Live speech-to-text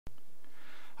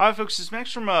Hi folks, it's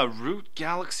Max from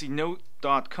Galaxy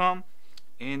Note.com,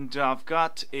 and I've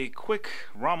got a quick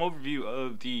ROM overview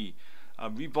of the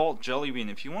Revolt Jelly Bean.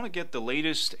 If you want to get the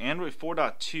latest Android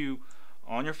 4.2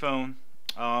 on your phone,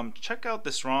 check out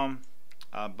this ROM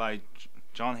by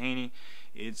John Haney.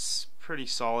 It's pretty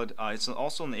solid. It's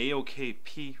also an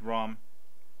AOKP ROM.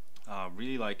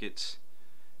 Really like it.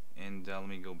 And let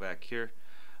me go back here.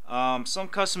 Some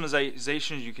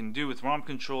customizations you can do with ROM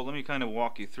control. Let me kind of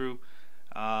walk you through.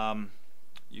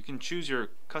 You can choose your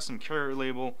custom carrier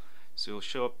label, so it'll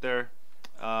show up there.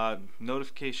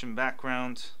 Notification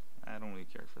background, I don't really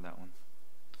care for that one.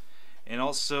 And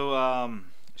also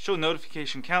show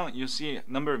notification count. You'll see a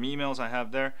number of emails I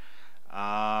have there.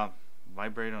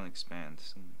 Vibrate on expand,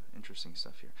 some interesting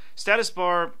stuff here. Status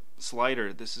bar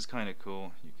slider, this is kind of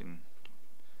cool. You can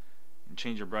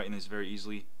change your brightness very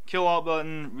easily. Kill all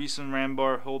button, recent RAM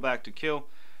bar, hold back to kill.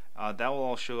 That will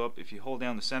all show up. If you hold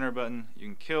down the center button, you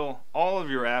can kill all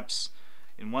of your apps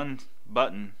in one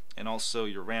button, and also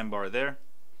your RAM bar there.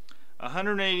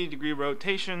 180-degree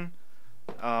rotation,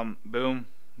 boom,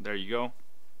 there you go.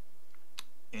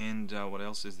 And what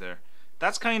else is there?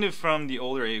 That's kind of from the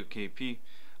older AOKP.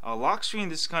 Lock screen,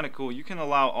 this is kind of cool. You can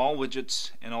allow all widgets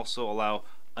and also allow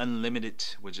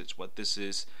unlimited widgets. What this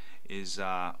is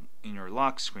in your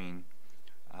lock screen.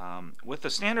 With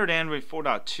the standard Android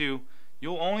 4.2,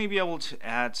 you'll only be able to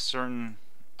add certain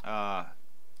widgets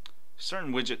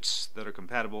that are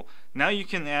compatible. Now you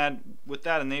can add, with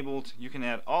that enabled, you can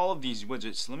add all of these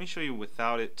widgets. Let me show you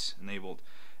without it enabled,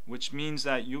 which means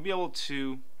that you'll be able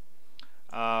to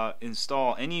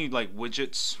install any like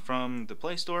widgets from the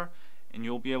Play Store, and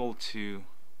you'll be able to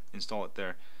install it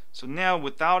there. So now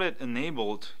without it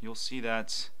enabled, you'll see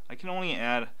that I can only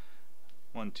add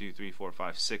 1, 2, 3, 4,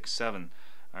 5, 6, 7.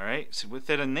 Alright, so with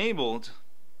it enabled,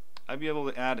 I'll be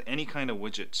able to add any kind of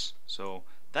widgets. So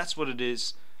that's what it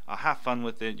is. Have fun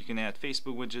with it. You can add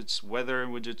Facebook widgets, weather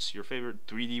widgets, your favorite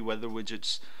 3D weather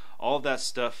widgets, all of that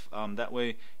stuff. That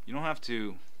way you don't have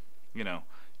to, you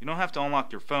don't have to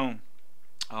unlock your phone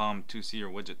to see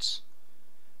your widgets.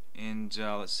 And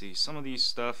let's see, some of these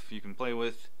stuff you can play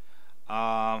with.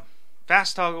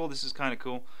 Fast toggle, this is kind of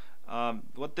cool.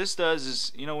 What this does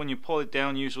is, when you pull it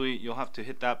down, usually you'll have to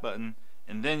hit that button,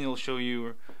 and then it'll show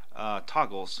you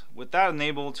toggles. With that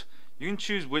enabled, you can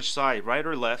choose which side, right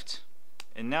or left.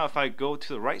 And now if I go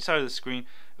to the right side of the screen,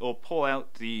 it will pull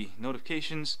out the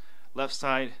notifications, left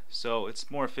side, so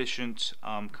it's more efficient.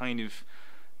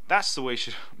 That's the way I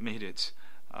should have made it.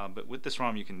 But with this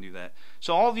ROM you can do that.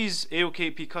 So all these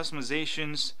AOKP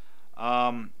customizations,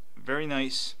 very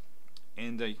nice,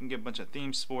 and you can get a bunch of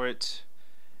themes for it.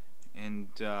 And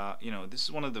this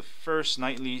is one of the first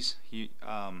nightlies he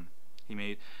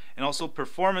made. And also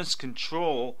performance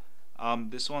control.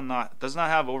 This one does not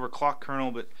have overclock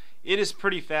kernel, but it is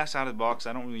pretty fast out of the box.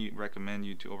 I don't really recommend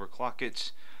you to overclock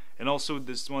it. And also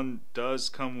this one does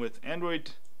come with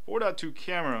Android 4.2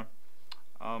 camera.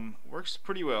 Works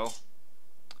pretty well.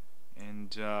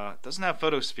 And doesn't have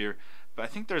photosphere, but I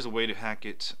think there's a way to hack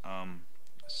it.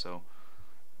 So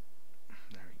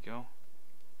there we go.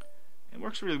 It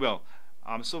works really well.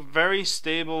 So very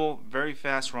stable, very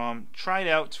fast ROM. Try it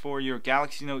out for your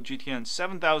Galaxy Note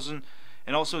GT-N7000,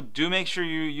 and also do make sure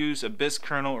you use a BIOS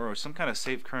kernel or some kind of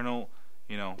safe kernel,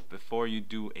 before you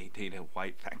do a data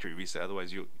wipe factory reset.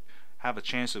 Otherwise, you have a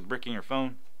chance of bricking your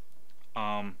phone.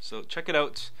 So check it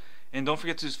out, and don't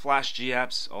forget to use Flash G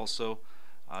apps also.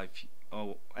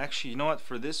 Actually, you know what?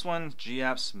 For this one, G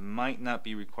apps might not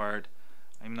be required.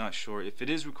 I'm not sure. If it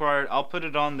is required, I'll put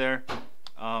it on there.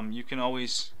 You can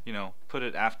always, put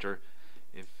it after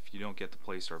if you don't get the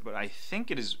Play Store. But I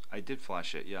think it is. I did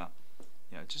flash it. Yeah,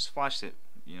 just flash it.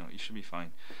 You should be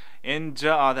fine. And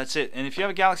that's it. And if you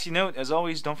have a Galaxy Note, as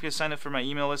always, don't forget to sign up for my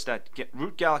email list at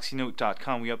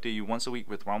rootgalaxynote.com. We update you once a week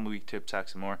with ROM week tips,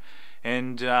 hacks, and more.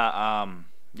 And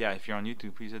yeah, if you're on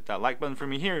YouTube, please hit that like button for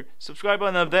me here, subscribe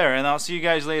button up there, and I'll see you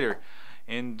guys later.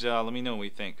 And let me know what you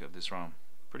think of this ROM.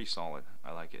 Pretty solid.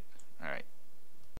 I like it. All right.